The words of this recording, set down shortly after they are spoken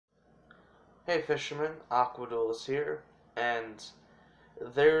Hey fisherman, Aqua Duelist here, and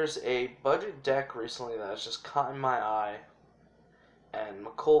there's a budget deck recently that has just caught my eye, and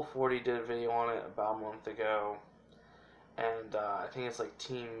McCole40 did a video on it about a month ago, and I think it's like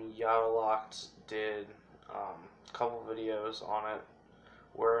Team Yadalocked did a couple videos on it,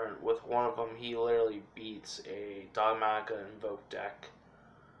 where with one of them he literally beats a Dogmatica Invoke deck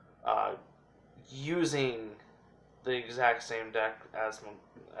uh, using the exact same deck as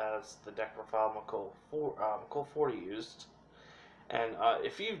the deck profile McCole40 used. And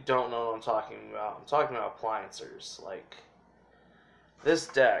if you don't know what I'm talking about Appliancers. Like, this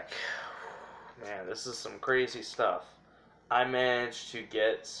deck, man, this is some crazy stuff. I managed to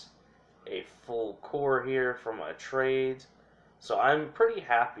get a full core here from a trade, so I'm pretty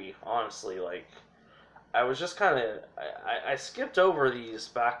happy, honestly. Like, I was just kind of, I skipped over these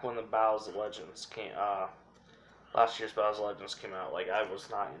back when the Battles of Legends came, last year's Battles of Legends came out. Like, I was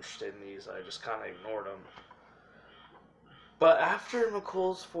not interested in these. I just kind of ignored them. But after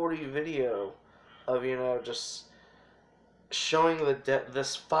McCole's 40 video of, just showing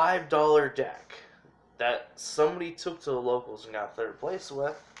this $5 deck that somebody took to the locals and got third place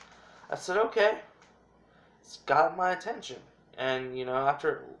with, I said, okay, it's got my attention. And,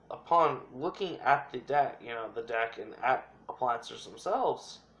 upon looking at the deck, and at Appliancers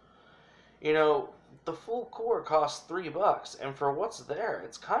themselves, the full core costs $3, and for what's there,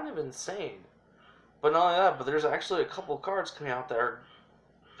 it's kind of insane. But not only that, but there's actually a couple cards coming out that are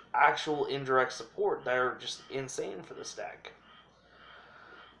actual indirect support that are just insane for this deck.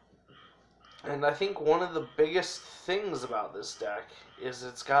 And I think one of the biggest things about this deck is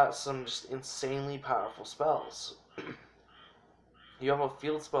it's got some just insanely powerful spells. You have a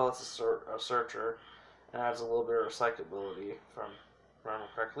field spell that's a searcher, and adds a little bit of recyclability, if I remember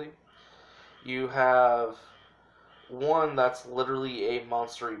correctly. You have one that's literally a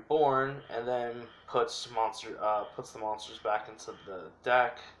monster reborn, and then puts the monsters back into the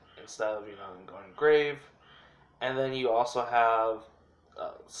deck instead of them going to grave. And then you also have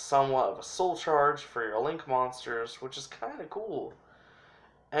somewhat of a soul charge for your link monsters, which is kind of cool.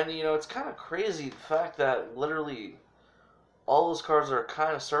 And it's kind of crazy the fact that literally all those cards are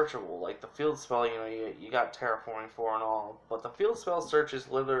kind of searchable. Like the field spell, you got terraforming for and all, but the field spell search is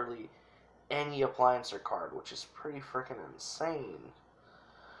literally any Appliancer card, which is pretty freaking insane.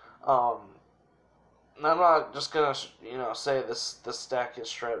 And I'm not just gonna, say this deck is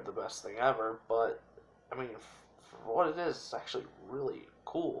straight up the best thing ever, but I mean, for what it is, it's actually really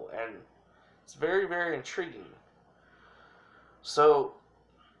cool, and it's very, very intriguing. So,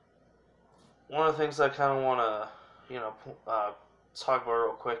 one of the things I kind of want to, talk about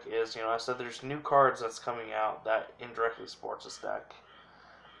real quick is, I said there's new cards that's coming out that indirectly supports this deck.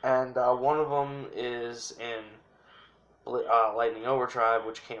 And one of them is in Lightning Overdrive,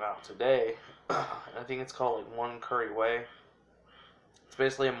 which came out today. I think it's called like One Curry Way. It's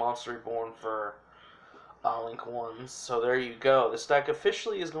basically a monster reborn for Link 1s. So there you go. This deck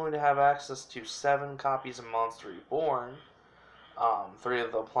officially is going to have access to 7 copies of Monster Reborn. 3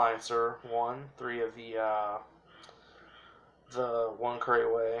 of the Appliancer one, 3 of the One Curry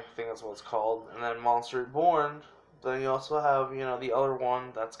Way, I think that's what it's called, and then Monster Reborn. Then you also have, the other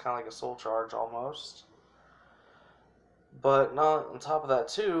one that's kind of like a soul charge almost. But not on top of that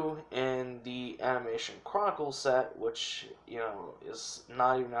too, in the Animation Chronicles set, which, is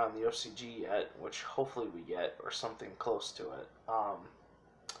not even out in the OCG yet, which hopefully we get, or something close to it.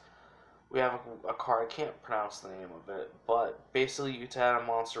 We have a card, I can't pronounce the name of it, but basically you add a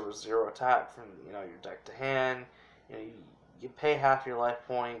monster with 0 attack from, your deck to hand. You pay half your life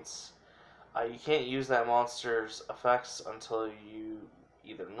points. You can't use that monster's effects until you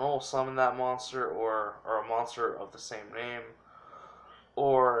either null summon that monster or a monster of the same name,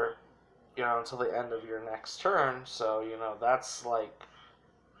 or until the end of your next turn. So that's like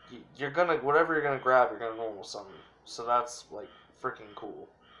whatever you're gonna grab, you're gonna normal summon. So that's like freaking cool.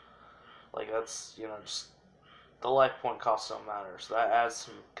 Like that's just the life point cost don't matter. So that adds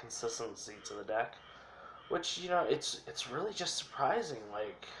some consistency to the deck, which it's really just surprising.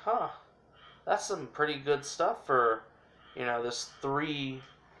 Like, huh. That's some pretty good stuff for, this $3,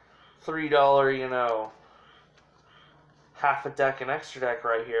 half a deck and extra deck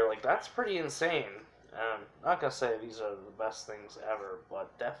right here. Like, that's pretty insane. I'm not gonna say these are the best things ever,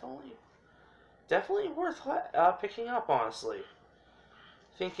 but definitely worth picking up, honestly.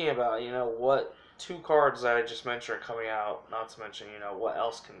 Thinking about, what 2 cards that I just mentioned are coming out, not to mention, what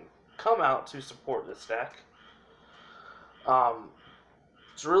else can come out to support this deck.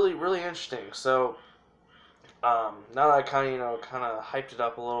 It's really, really interesting. So, now that I kind of hyped it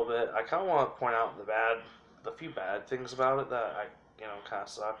up a little bit, I kind of want to point out the few bad things about it that kind of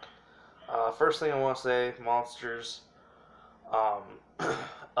suck. First thing I want to say, monsters, um,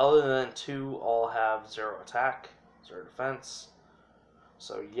 other than 2, all have 0 attack, 0 defense.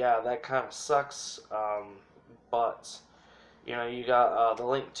 So yeah, that kind of sucks. But you got the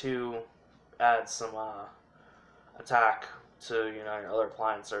Link 2 adds some attack to your other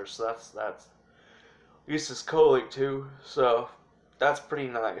Appliancers. So that's uses Co-Link 2. So that's pretty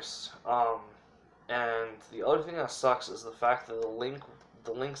nice. And the other thing that sucks is the fact that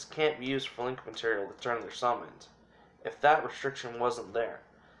the links can't be used for link material to turn they're summoned. If that restriction wasn't there,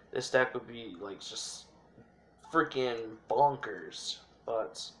 this deck would be like just freaking bonkers.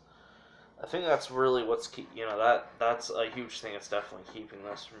 But I think that's really what's that's a huge thing. It's definitely keeping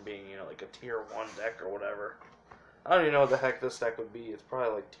this from being like a tier 1 deck or whatever. I don't even know what the heck this deck would be. It's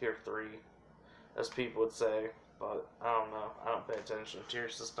probably like tier 3, as people would say. But I don't know. I don't pay attention to tier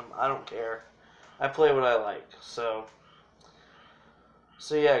system. I don't care. I play what I like. So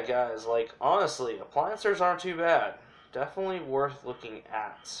yeah, guys. Like honestly, Appliancers aren't too bad. Definitely worth looking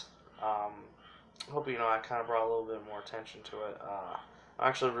at. I hope I kind of brought a little bit more attention to it. I'm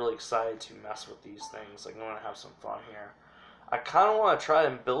actually really excited to mess with these things. Like, I'm going to have some fun here. I kind of want to try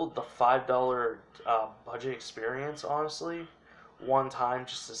and build the $5 budget experience, honestly, one time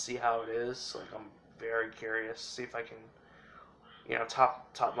just to see how it is. Like, I'm very curious to see if I can,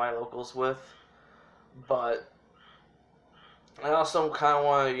 top my locals with. But I also kind of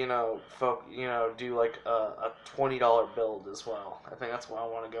want to, do like a $20 build as well. I think that's what I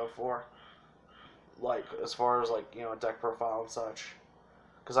want to go for. Like, as far as like, deck profile and such.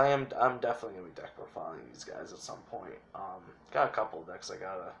 Because I'm definitely gonna be deck profiling these guys at some point. Got a couple of decks I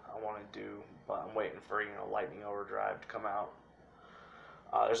want to do, but I'm waiting for Lightning Overdrive to come out.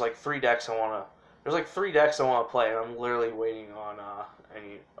 There's like 3 decks I want to play, and I'm literally waiting on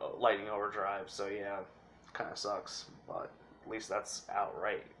any Lightning Overdrive. So yeah, kind of sucks, but at least that's out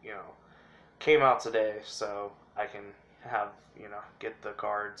right. Came out today, so I can have get the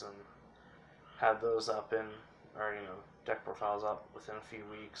cards and have those up in or deck profiles up within a few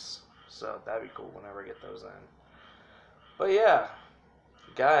weeks. So that'd be cool whenever I get those in. But yeah,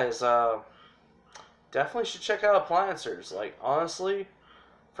 guys, definitely should check out Appliancers. Like honestly,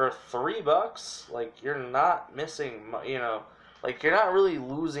 for $3, like you're not missing, like you're not really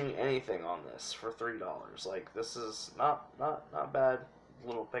losing anything on this for $3. Like this is not bad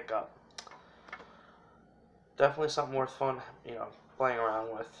little pickup. Definitely something worth fun, playing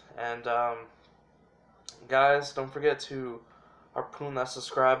around with. And guys, don't forget to harpoon that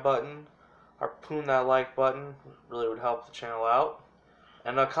subscribe button, harpoon that like button. Really would help the channel out.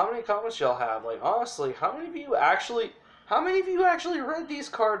 And how many comments y'all have? Like honestly, how many of you actually read these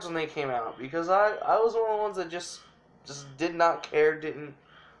cards when they came out? Because I was one of the ones that just did not care, didn't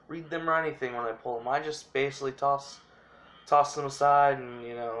read them or anything when I pulled them. I just basically tossed them aside, and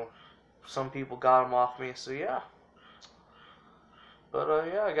some people got them off me. So yeah. But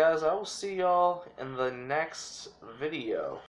yeah, guys, I will see y'all in the next video.